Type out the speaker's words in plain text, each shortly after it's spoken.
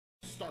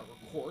start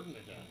recording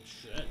again.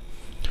 Shit.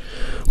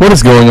 What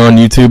is going on,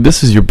 YouTube?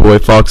 This is your boy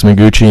Fox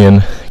McGucci,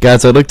 and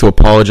guys, I'd like to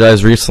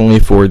apologize recently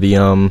for the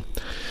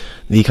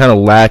kind of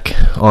lack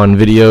on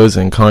videos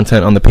and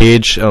content on the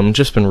page.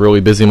 Just been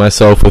really busy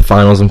myself with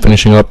finals and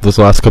finishing up those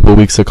last couple of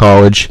weeks of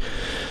college,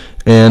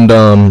 and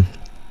I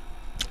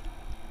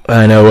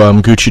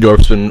know Gucci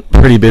Dorf's been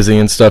pretty busy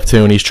and stuff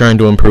too, and he's trying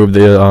to improve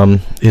the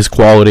his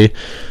quality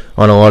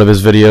on a lot of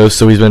his videos,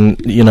 so he's been,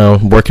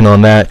 working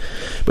on that.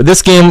 But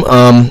this game,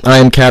 I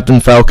am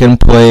Captain Falcon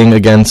playing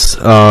against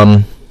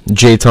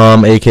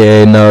J-Tom,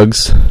 aka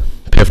Nugs,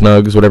 Piff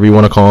Nugs, whatever you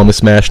want to call him, his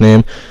Smash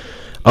name.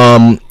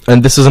 And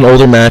this is an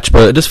older match,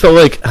 but I just felt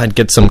like I'd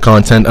get some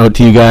content out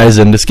to you guys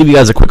and just give you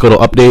guys a quick little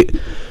update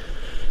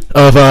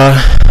of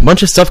a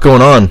bunch of stuff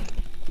going on.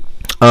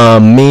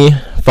 Me,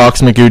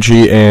 Fox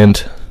McGucci,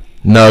 and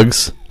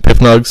Nugs, Piff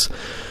Nugs,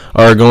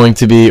 are going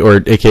to be,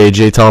 or aka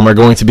J-Tom, are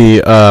going to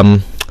be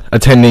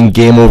attending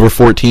Game Over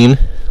 14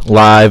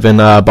 live in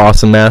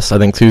Boston, Mass, I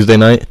think Tuesday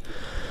night.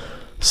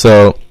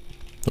 So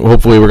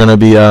hopefully we're going to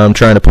be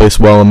trying to place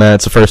well in that.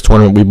 It's the first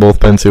tournament we've both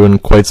been to in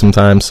quite some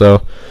time,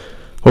 so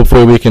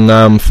hopefully we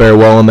can fare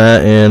well in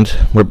that, and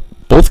we're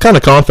both kind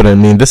of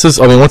confident.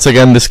 Once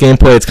again, this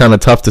gameplay, it's kind of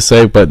tough to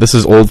say, but this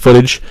is old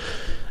footage,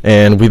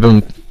 and we've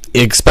been,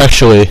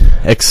 especially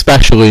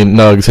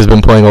Nugs has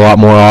been playing a lot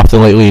more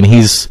often lately, and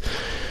he's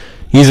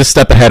a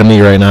step ahead of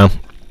me right now.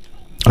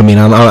 I'm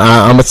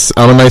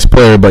a nice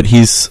player, but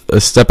he's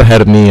a step ahead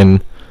of me,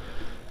 and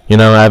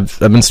I've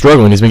been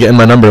struggling. He's been getting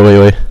my number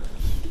lately.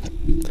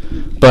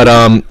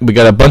 But we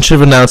got a bunch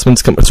of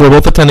announcements coming. So we're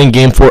both attending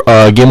Game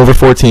Over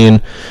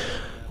 14.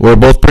 We're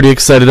both pretty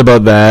excited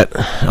about that.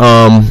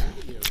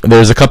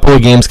 There's a couple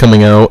of games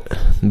coming out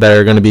that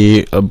are going to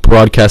be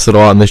broadcasted a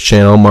lot on this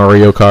channel.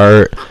 Mario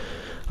Kart,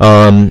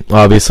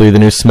 obviously the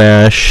new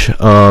Smash,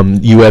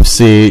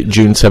 UFC,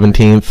 June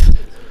 17th.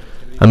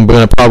 I'm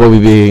going to probably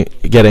be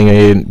getting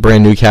a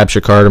brand new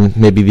capture card,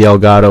 maybe the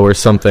Elgato or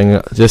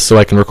something, just so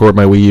I can record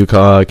my Wii U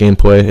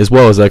gameplay, as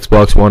well as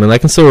Xbox One. And I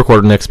can still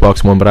record an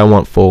Xbox One, but I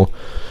want full,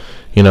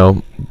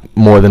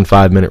 more than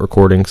 5-minute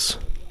recordings.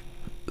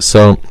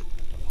 So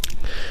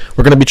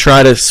we're going to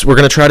try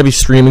to be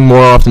streaming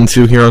more often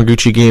too here on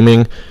Gucci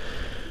Gaming.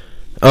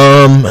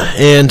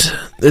 And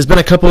there's been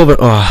a couple of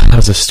that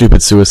was a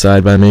stupid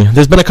suicide by me.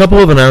 There's been a couple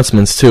of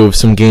announcements too of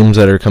some games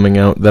that are coming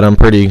out that I'm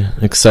pretty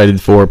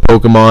excited for.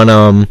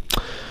 Pokemon,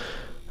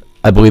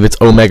 I believe it's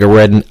Omega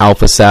Red and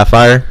Alpha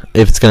Sapphire.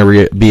 If it's going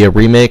to be a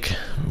remake,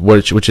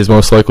 which is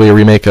most likely a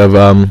remake of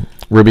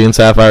Ruby and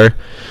Sapphire.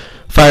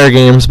 Fire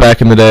games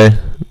back in the day,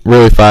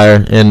 really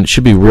fire, and it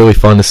should be really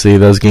fun to see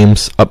those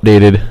games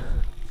updated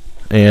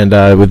and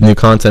with new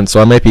content.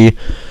 So I might be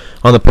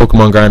on the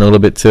Pokemon grind a little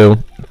bit too.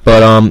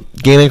 But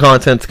gaming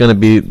content's going to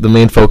be the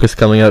main focus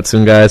coming out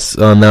soon, guys.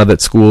 Now that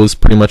school is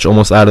pretty much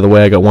almost out of the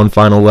way, I got one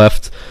final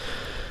left,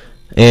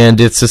 and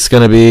it's just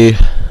going to be,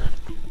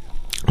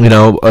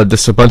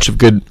 just a bunch of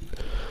good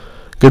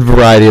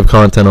variety of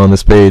content on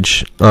this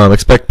page.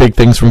 Expect big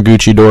things from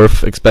Gucci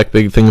Dorf. Expect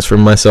big things from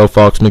myself,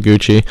 Fox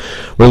McGucci.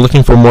 We're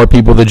looking for more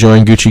people to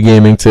join Gucci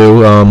Gaming too.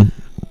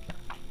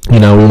 We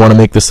want to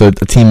make this a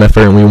team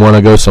effort, and we want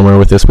to go somewhere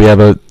with this. We have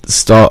a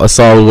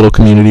solid little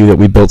community that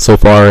we built so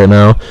far right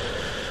now.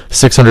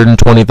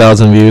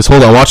 620,000 views.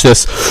 Hold on, watch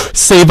this.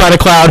 Saved by the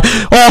Cloud.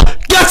 Oh,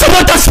 gets him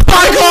with the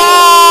spike!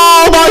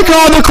 Oh my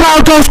god, the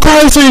crowd goes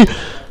crazy!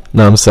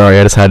 No, I'm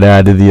sorry, I just had to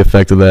add to the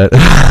effect of that.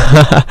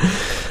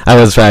 I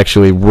was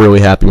actually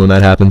really happy when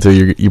that happened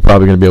too. You're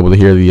probably going to be able to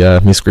hear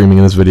the me screaming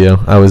in this video.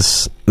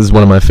 This is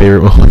one of my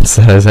favorite moments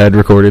that I had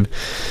recorded.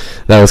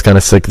 That was kind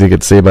of sick to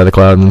get saved by the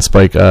Cloud and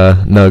spike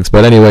Nugs.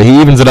 But anyway,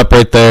 he evens it up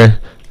right there.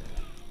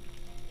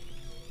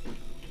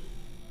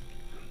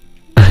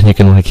 And you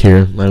can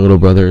hear my little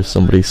brother or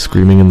somebody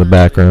screaming in the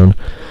background.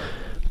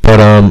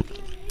 But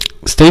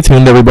stay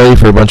tuned, everybody,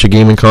 for a bunch of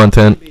gaming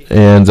content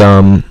and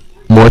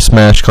more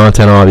Smash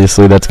content.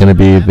 Obviously, that's going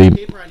to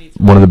be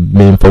one of the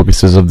main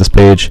focuses of this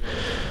page.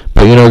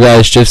 But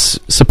guys,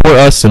 just support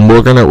us, and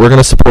we're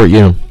gonna support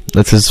you.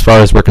 That's as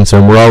far as we're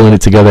concerned. We're all in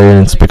it together,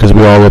 and it's because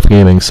we all love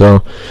gaming.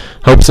 So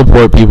help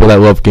support people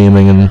that love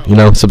gaming,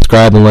 and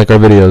subscribe and like our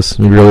videos.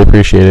 We really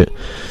appreciate it.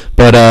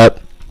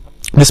 But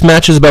this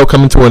match is about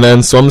coming to an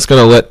end, so I'm just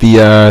gonna let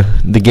the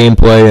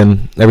gameplay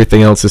and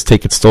everything else just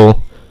take its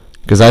toll,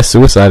 because I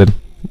suicided.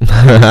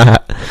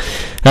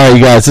 Alright,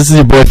 you guys, this is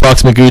your boy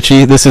Fox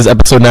McGucci. This is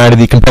episode 9 of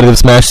the Competitive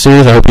Smash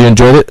series. I hope you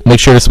enjoyed it. Make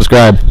sure to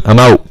subscribe. I'm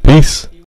out. Peace.